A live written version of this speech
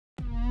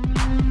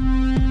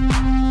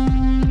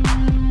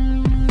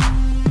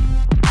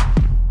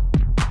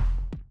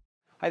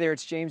Hi there,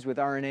 it's James with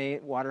R&A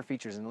Water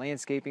Features and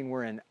Landscaping.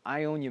 We're in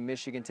Ionia,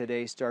 Michigan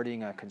today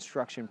starting a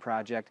construction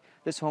project.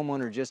 This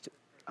homeowner just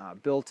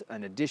built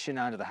an addition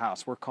onto the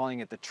house. We're calling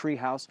it the tree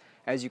house.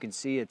 As you can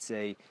see, it's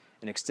an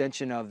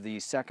extension of the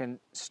second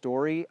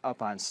story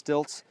up on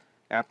stilts,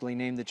 aptly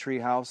named the tree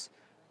house.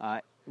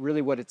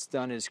 Really what it's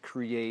done is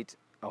create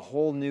a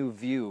whole new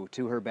view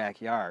to her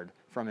backyard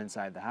from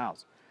inside the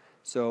house.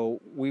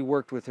 So we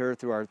worked with her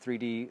through our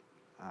 3D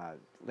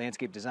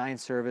landscape design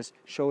service,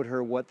 showed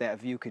her what that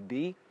view could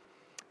be,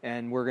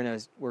 and we're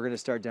gonna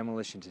start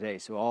demolition today.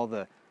 So all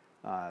the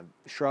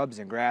shrubs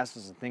and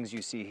grasses and things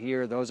you see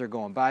here, those are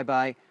going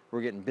bye-bye.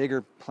 We're getting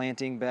bigger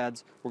planting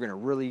beds. We're gonna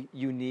really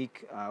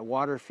unique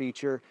water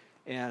feature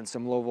and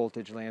some low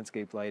voltage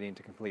landscape lighting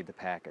to complete the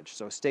package.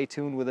 So stay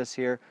tuned with us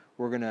here.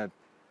 We're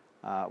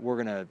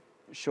gonna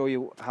show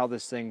you how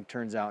this thing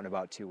turns out in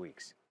about 2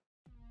 weeks.